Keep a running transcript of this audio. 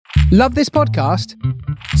Love this podcast?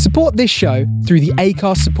 Support this show through the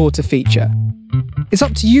Acast supporter feature. It's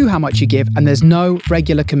up to you how much you give, and there's no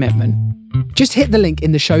regular commitment. Just hit the link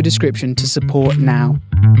in the show description to support now.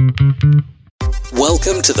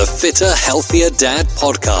 Welcome to the Fitter, Healthier Dad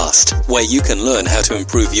podcast, where you can learn how to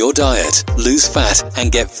improve your diet, lose fat, and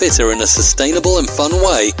get fitter in a sustainable and fun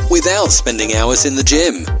way without spending hours in the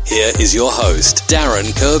gym. Here is your host,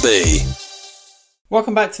 Darren Kirby.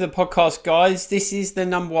 Welcome back to the podcast, guys. This is the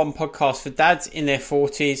number one podcast for dads in their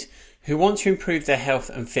 40s who want to improve their health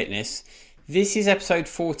and fitness. This is episode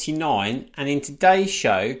 49, and in today's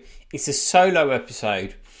show, it's a solo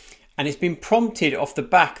episode, and it's been prompted off the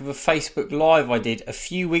back of a Facebook Live I did a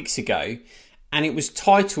few weeks ago, and it was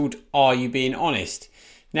titled, Are You Being Honest?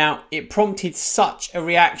 Now, it prompted such a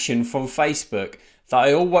reaction from Facebook that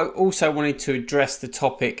I also wanted to address the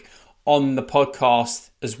topic on the podcast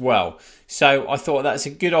as well. So I thought that's a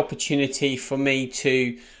good opportunity for me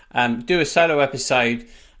to do a solo episode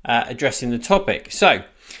addressing the topic. So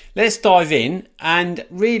let's dive in. And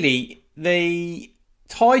really, the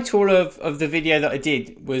title of the video that I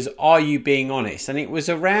did was Are You Being Honest? And it was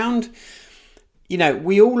around,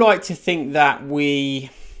 we all like to think that we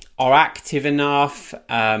are active enough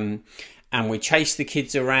and we chase the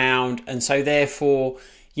kids around. And so therefore,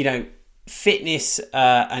 fitness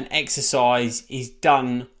and exercise is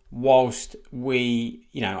done whilst we,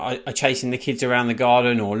 are chasing the kids around the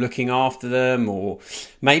garden or looking after them, or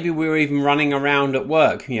maybe we're even running around at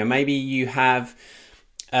work. Maybe you have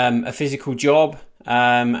a physical job,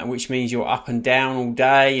 which means you're up and down all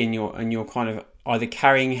day, and you're kind of either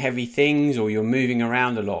carrying heavy things or you're moving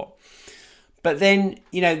around a lot. But then,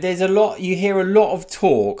 there's you hear a lot of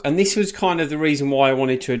talk, and this was kind of the reason why I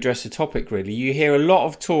wanted to address the topic, really. You hear a lot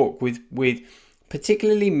of talk with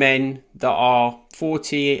particularly men that are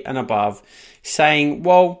 40 and above saying,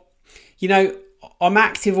 well, I'm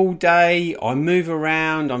active all day, I move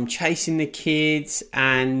around, I'm chasing the kids,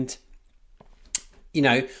 and,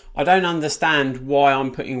 I don't understand why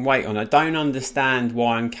I'm putting weight on. I don't understand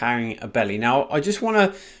why I'm carrying a belly. Now, I just want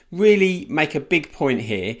to really make a big point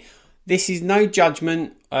here. This is no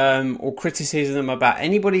judgment or criticism about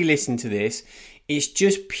anybody listening to this. It's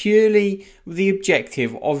just purely the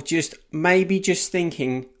objective of just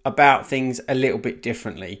thinking about things a little bit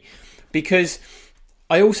differently. Because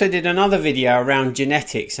I also did another video around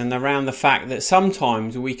genetics and around the fact that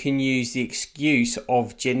sometimes we can use the excuse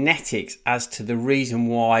of genetics as to the reason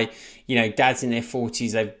why, dads in their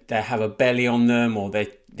 40s, they have a belly on them, or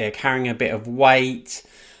they're carrying a bit of weight.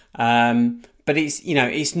 But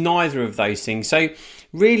it's neither of those things. So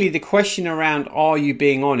really the question around are you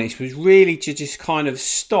being honest was really to just kind of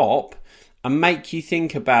stop and make you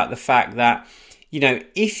think about the fact that,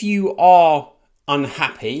 if you are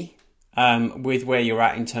unhappy with where you're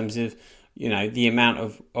at in terms of, the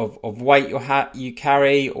amount of weight you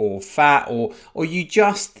carry, or fat, or you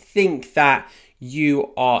just think that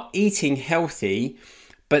you are eating healthy,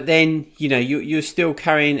 but then, you're still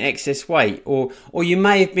carrying excess weight, or you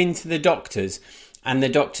may have been to the doctors and the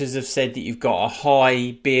doctors have said that you've got a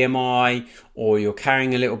high BMI, or you're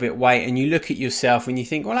carrying a little bit of weight, and you look at yourself and you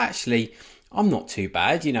think, well, actually, I'm not too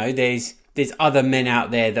bad. There's other men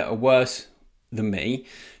out there that are worse than me.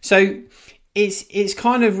 So it's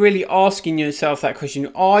kind of really asking yourself that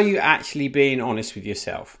question, are you actually being honest with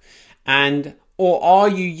yourself? Or are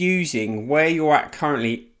you using where you're at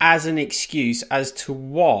currently as an excuse as to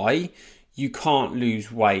why you can't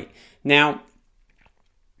lose weight? Now,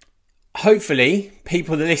 hopefully,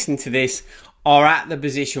 people that listen to this are at the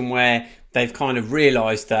position where they've kind of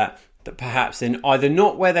realised that perhaps they're either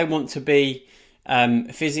not where they want to be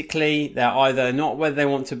physically, they're either not where they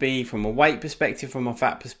want to be from a weight perspective, from a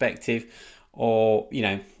fat perspective, or,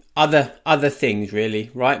 other things really,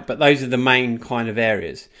 right? But those are the main kind of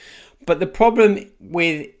areas. But the problem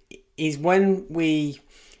is when we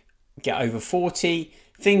get over 40,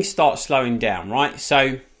 things start slowing down, right?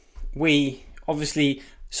 So we obviously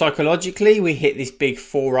psychologically we hit this big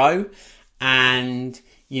 40, and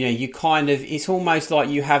it's almost like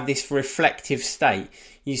you have this reflective state.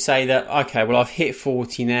 You say that, okay, well, I've hit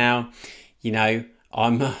 40 now.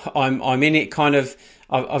 I'm in it kind of.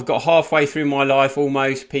 I've got halfway through my life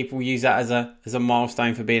almost. People use that as a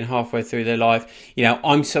milestone for being halfway through their life.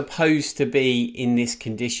 I'm supposed to be in this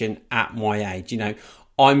condition at my age.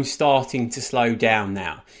 I'm starting to slow down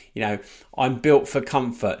now. I'm built for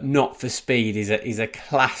comfort, not for speed is a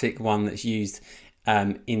classic one that's used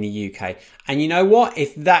in the UK. And you know what?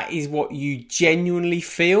 If that is what you genuinely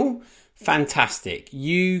feel, fantastic.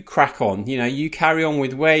 You crack on. You carry on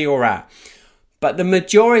with where you're at. But the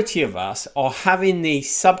majority of us are having these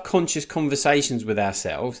subconscious conversations with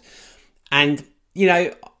ourselves. And,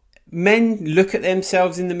 men look at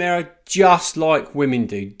themselves in the mirror just like women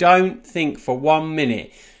do. Don't think for 1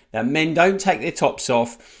 minute that men don't take their tops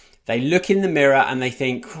off. They look in the mirror and they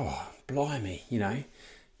think, oh, blimey,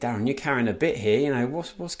 Darren, you're carrying a bit here.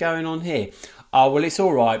 What's going on here? Oh, well, it's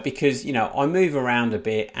all right because, I move around a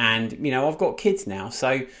bit and, I've got kids now. So,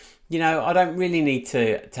 I don't really need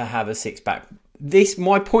to have a six pack.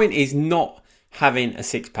 My point is not having a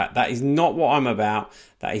six pack. That is not what I'm about.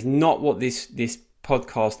 That is not what this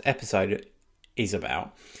podcast episode is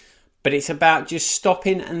about. But it's about just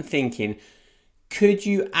stopping and thinking, could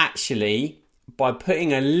you actually, by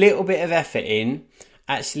putting a little bit of effort in,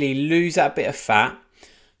 actually lose that bit of fat?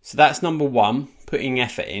 So that's number one, putting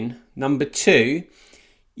effort in. Number two,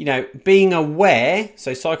 being aware,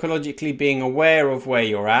 so psychologically being aware of where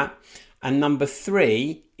you're at. And number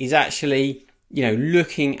three is actually,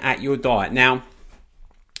 looking at your diet. Now,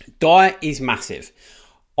 diet is massive.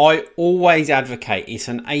 I always advocate it's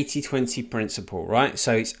an 80-20 principle, right?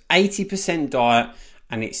 So it's 80% diet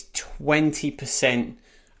and it's 20%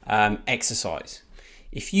 exercise.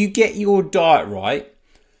 If you get your diet right,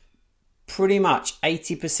 pretty much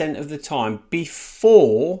 80% of the time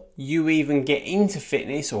before you even get into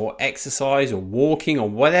fitness or exercise or walking or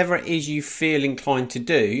whatever it is you feel inclined to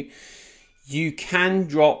do, you can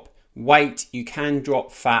drop weight, you can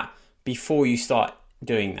drop fat before you start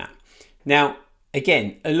doing that. Now,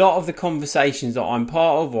 again, a lot of the conversations that I'm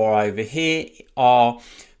part of or over here are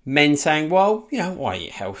men saying, well, I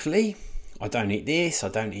eat healthily. I don't eat this, I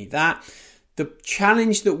don't eat that. The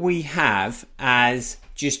challenge that we have as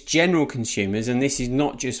just general consumers, and this is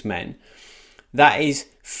not just men, that is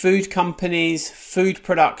food companies, food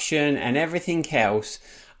production and everything else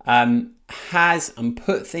has and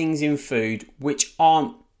put things in food which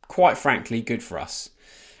aren't, quite frankly, good for us.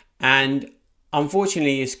 And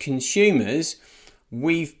unfortunately, as consumers,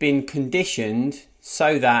 we've been conditioned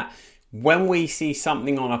so that when we see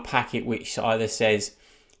something on a packet which either says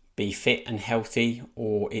be fit and healthy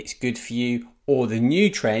or it's good for you or the new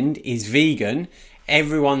trend is vegan,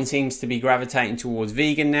 everyone seems to be gravitating towards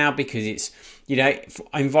vegan now because it's,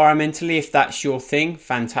 environmentally, if that's your thing,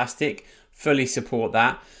 fantastic, fully support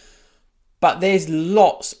that. But there's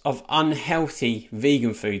lots of unhealthy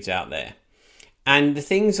vegan foods out there. And the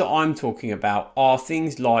things that I'm talking about are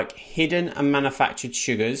things like hidden and manufactured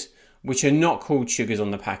sugars, which are not called sugars on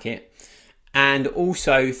the packet, and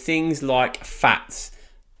also things like fats.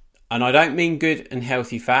 And I don't mean good and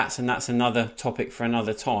healthy fats, and that's another topic for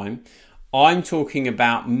another time. I'm talking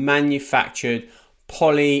about manufactured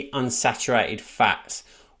polyunsaturated fats,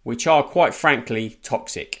 which are quite frankly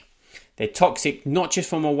toxic. They're toxic not just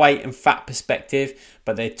from a weight and fat perspective,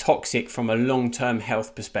 but they're toxic from a long-term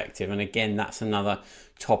health perspective. And again, that's another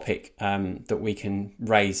topic that we can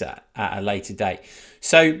raise at a later date.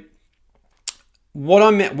 So where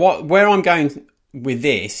I'm going with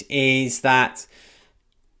this is that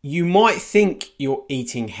you might think you're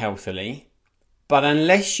eating healthily, but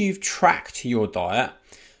unless you've tracked your diet,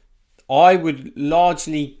 I would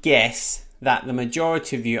largely guess that the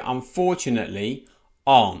majority of you, unfortunately,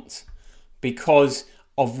 aren't, because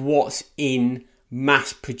of what's in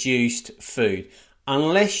mass-produced food.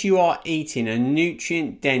 Unless you are eating a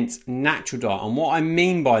nutrient-dense natural diet, and what I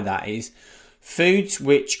mean by that is foods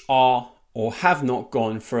which are or have not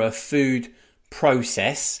gone for a food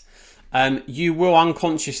process, you will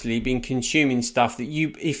unconsciously be consuming stuff that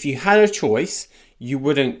you, if you had a choice, you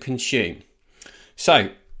wouldn't consume. So,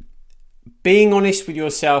 being honest with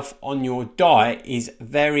yourself on your diet is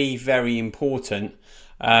very, very important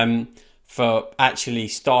for actually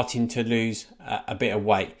starting to lose a bit of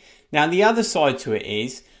weight. Now, the other side to it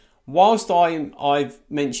is, whilst I've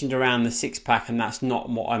mentioned around the six pack and that's not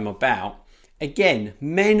what I'm about, again,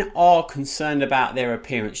 men are concerned about their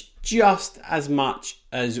appearance just as much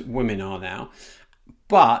as women are now.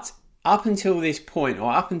 But up until this point,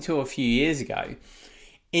 or up until a few years ago,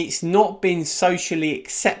 it's not been socially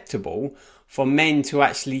acceptable for men to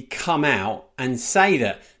actually come out and say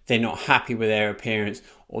that they're not happy with their appearance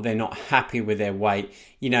or they're not happy with their weight.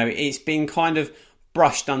 It's been kind of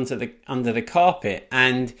brushed under the carpet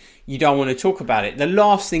and you don't want to talk about it. The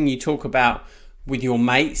last thing you talk about with your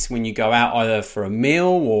mates when you go out either for a meal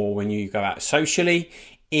or when you go out socially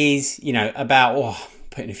is, about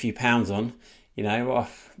putting a few pounds on, what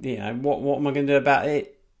am I going to do about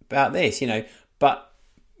this, but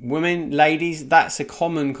women, ladies, that's a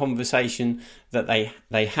common conversation that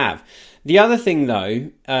they have. The other thing though,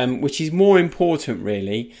 which is more important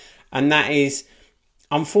really, and that is,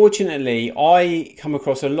 unfortunately, I come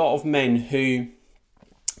across a lot of men who,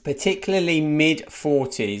 particularly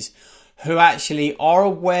mid-40s, who actually are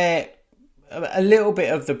aware a little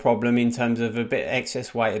bit of the problem in terms of a bit of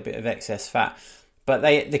excess weight, a bit of excess fat. But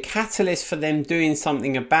the catalyst for them doing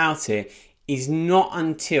something about it is not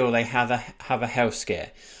until they have a health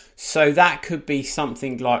scare. So that could be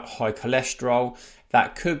something like high cholesterol,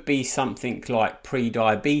 that could be something like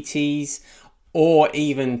pre-diabetes, or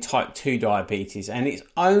even type 2 diabetes. And it's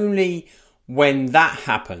only when that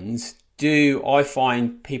happens do I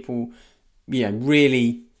find people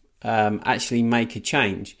really actually make a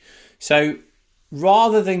change. So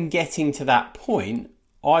rather than getting to that point,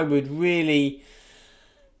 I would really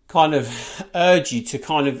kind of urge you to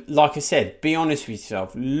kind of, like I said, be honest with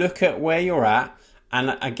yourself. Look at where you're at.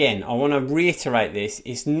 And again, I want to reiterate this.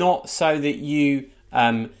 It's not so that you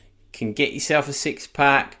can get yourself a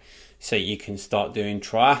six-pack, so you can start doing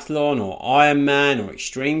triathlon or Ironman or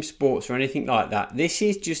extreme sports or anything like that. This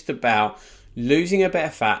is just about losing a bit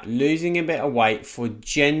of fat, losing a bit of weight for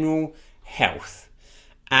general health.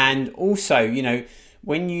 And also,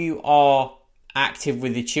 when you are active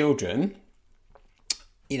with the children,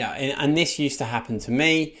 and this used to happen to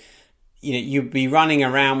me, you'd be running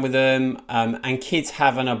around with them, and kids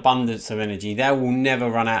have an abundance of energy. They will never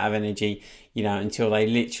run out of energy, until they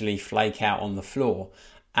literally flake out on the floor.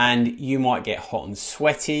 And you might get hot and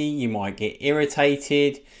sweaty, you might get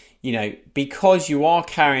irritated, because you are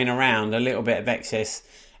carrying around a little bit of excess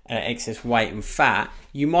weight and fat.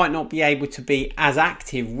 You might not be able to be as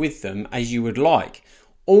active with them as you would like.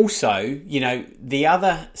 Also, the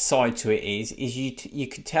other side to it is you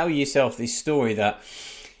could tell yourself this story that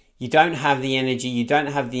you don't have the energy, you don't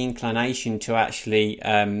have the inclination to actually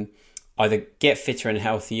either get fitter and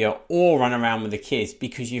healthier or run around with the kids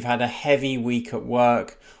because you've had a heavy week at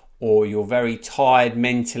work or you're very tired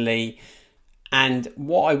mentally. And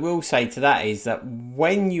what I will say to that is that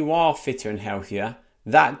when you are fitter and healthier,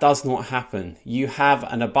 that does not happen. You have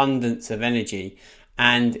an abundance of energy.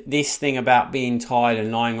 And this thing about being tired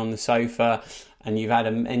and lying on the sofa and you've had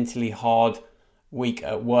a mentally hard week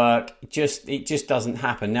at work, it just doesn't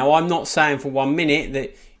happen. Now, I'm not saying for 1 minute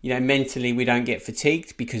that mentally we don't get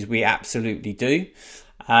fatigued, because we absolutely do.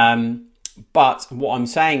 But what I'm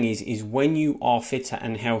saying is when you are fitter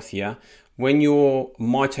and healthier, when your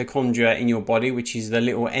mitochondria in your body, which is the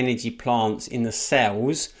little energy plants in the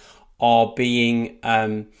cells, are being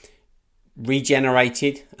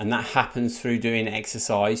regenerated, and that happens through doing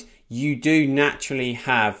exercise, you do naturally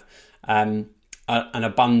have an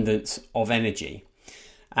abundance of energy.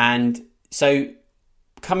 And so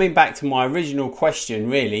coming back to my original question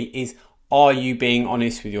really is, are you being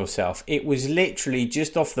honest with yourself? It was literally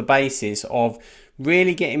just off the basis of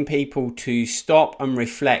really getting people to stop and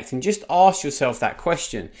reflect and just ask yourself that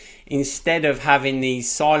question, instead of having these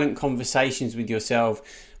silent conversations with yourself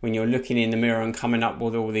when you're looking in the mirror and coming up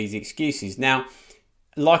with all these excuses. Now,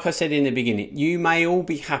 like I said in the beginning, you may all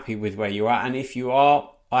be happy with where you are, and if you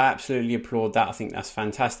are, I absolutely applaud that. I think that's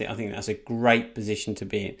fantastic. I think that's a great position to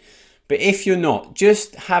be in. But if you're not,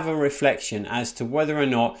 just have a reflection as to whether or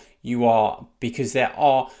not you are, because there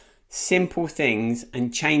are simple things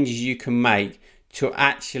and changes you can make to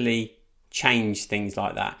actually change things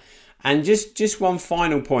like that. And just one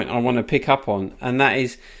final point I want to pick up on, and that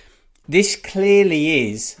is, this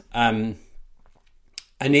clearly is an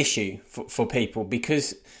issue for people,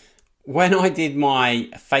 because when I did my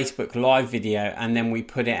Facebook Live video and then we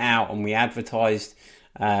put it out and we advertised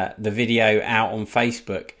the video out on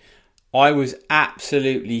Facebook, I was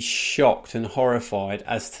absolutely shocked and horrified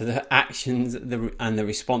as to the actions and the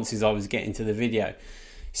responses I was getting to the video.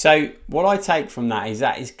 So what I take from that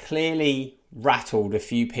is clearly rattled a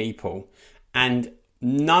few people, and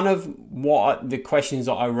none of what the questions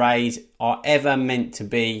that I raise are ever meant to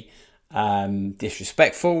be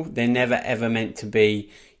disrespectful. They're never ever meant to be,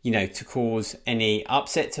 to cause any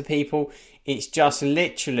upset to people. It's just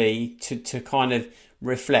literally to kind of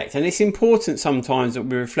reflect. And it's important sometimes that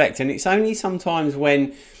we reflect, and it's only sometimes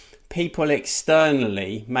when people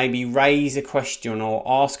externally maybe raise a question or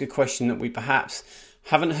ask a question that we perhaps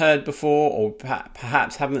haven't heard before, or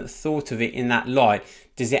perhaps haven't thought of it in that light,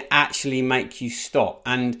 does it actually make you stop.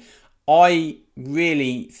 And I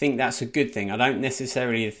really think that's a good thing. I don't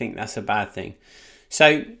necessarily think that's a bad thing.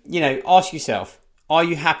 So, ask yourself, are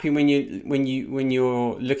you happy when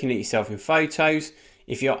you're looking at yourself in photos?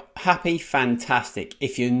 If you're happy, fantastic.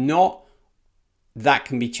 If you're not, that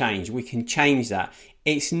can be changed. We can change that.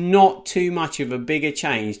 It's not too much of a bigger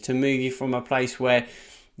change to move you from a place where,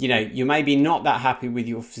 you're maybe not that happy with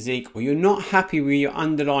your physique, or you're not happy with your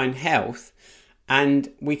underlying health, and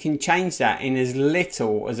we can change that in as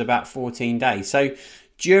little as about 14 days. So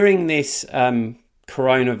during this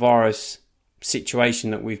coronavirus situation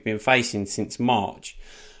that we've been facing since March,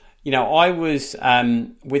 I was,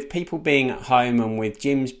 with people being at home and with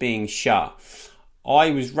gyms being shut,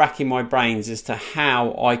 I was racking my brains as to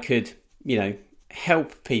how I could,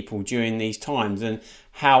 help people during these times, and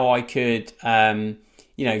how I could,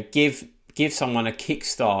 give someone a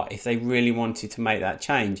kickstart if they really wanted to make that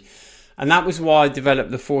change. And that was why I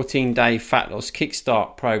developed the 14-day fat loss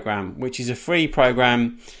kickstart program, which is a free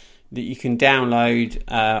program that you can download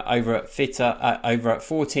over at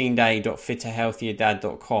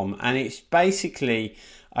 14day.fitterhealthierdad.com, and it's basically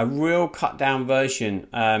a real cut down version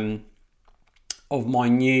of my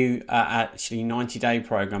new 90-day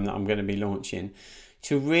program that I'm going to be launching,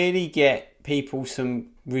 to really get people some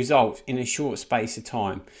results in a short space of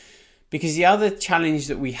time. Because the other challenge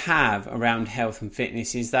that we have around health and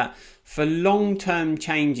fitness is that for long-term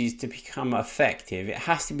changes to become effective, it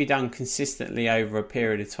has to be done consistently over a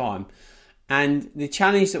period of time. And the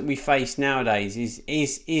challenge that we face nowadays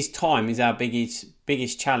is time is our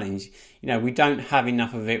biggest challenge. We don't have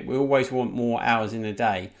enough of it. We always want more hours in a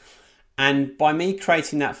day. And by me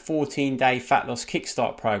creating that 14-day fat loss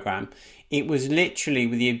kickstart program, it was literally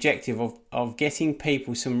with the objective of getting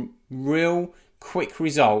people some real quick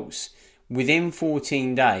results within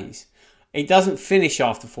 14 days. It doesn't finish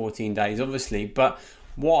after 14 days, obviously, but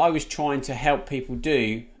what I was trying to help people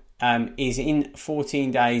do is in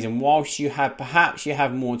 14 days, and whilst you have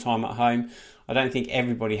more time at home, I don't think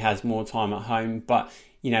everybody has more time at home, but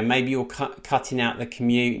maybe you're cutting out the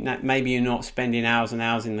commute, maybe you're not spending hours and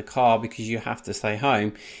hours in the car because you have to stay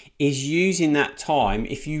home, is using that time,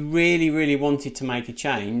 if you really, really wanted to make a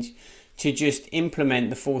change, to just implement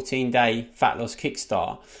the 14-day fat loss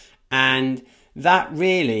kickstart. And that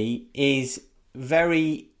really is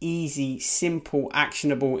very easy, simple,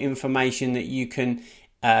 actionable information that you can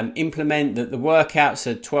implement. That the workouts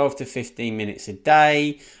are 12 to 15 minutes a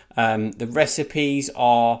day. The recipes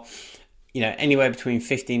are, anywhere between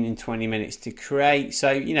 15 and 20 minutes to create.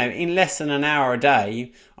 So, in less than an hour a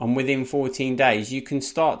day and within 14 days, you can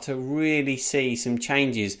start to really see some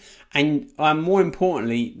changes. And more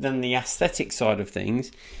importantly than the aesthetic side of things,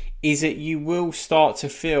 is that you will start to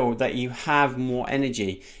feel that you have more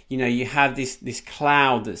energy. You have this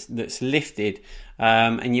cloud that's lifted,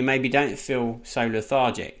 and you maybe don't feel so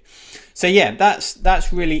lethargic. So yeah,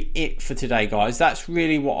 that's really it for today, guys. That's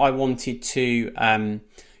really what I wanted to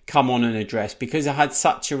come on and address, because I had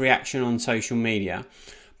such a reaction on social media.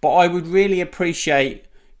 But I would really appreciate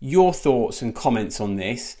your thoughts and comments on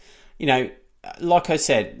this. Like I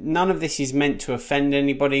said, none of this is meant to offend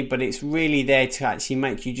anybody, but it's really there to actually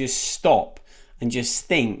make you just stop and just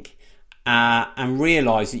think and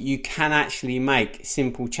realise that you can actually make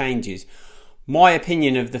simple changes. My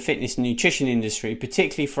opinion of the fitness and nutrition industry,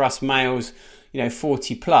 particularly for us males,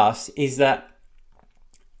 40 plus, is that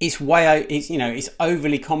it's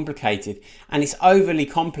overly complicated, and it's overly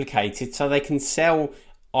complicated so they can sell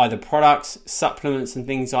either products, supplements and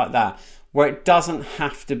things like that, where it doesn't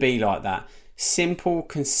have to be like that. Simple,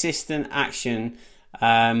 consistent action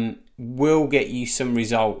will get you some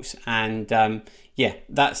results, and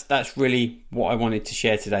that's really what I wanted to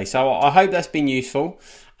share today. So I hope that's been useful.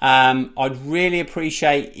 I'd really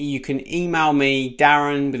appreciate, you can email me,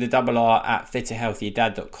 Darren with a double R at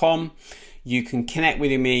fitterhealthierdad.com. You can connect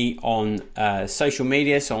with me on social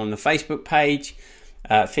media, so on the Facebook page,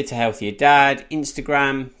 Fitter Healthier Dad,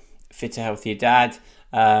 Instagram, Fitter Healthier Dad.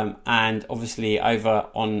 And obviously over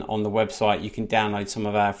on the website you can download some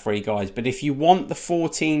of our free guides. But if you want the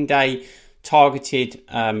 14-day targeted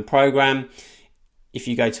program, if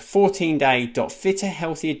you go to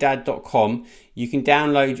 14day.fitterhealthierdad.com, you can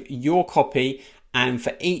download your copy, and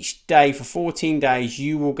for each day for 14 days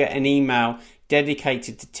you will get an email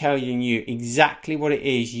dedicated to telling you exactly what it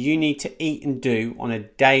is you need to eat and do on a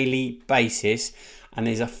daily basis. And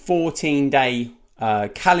there's a 14-day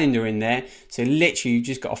calendar in there, so literally you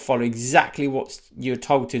just got to follow exactly what you're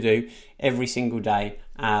told to do every single day,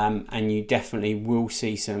 and you definitely will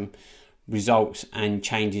see some results and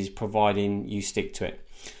changes providing you stick to it.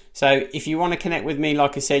 So if you want to connect with me,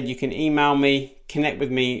 like I said, you can email me, connect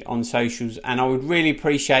with me on socials, and I would really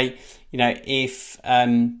appreciate, if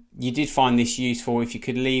you did find this useful, if you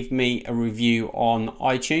could leave me a review on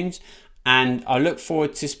iTunes, and I look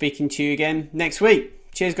forward to speaking to you again next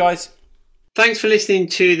week. Cheers, guys. Thanks for listening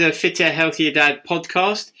to the Fitter Healthier Dad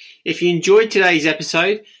podcast. If you enjoyed today's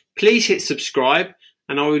episode, please hit subscribe,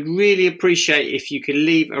 and I would really appreciate if you could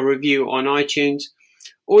leave a review on iTunes.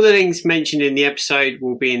 All the links mentioned in the episode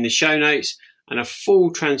will be in the show notes, and a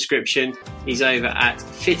full transcription is over at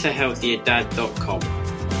fitterhealthierdad.com.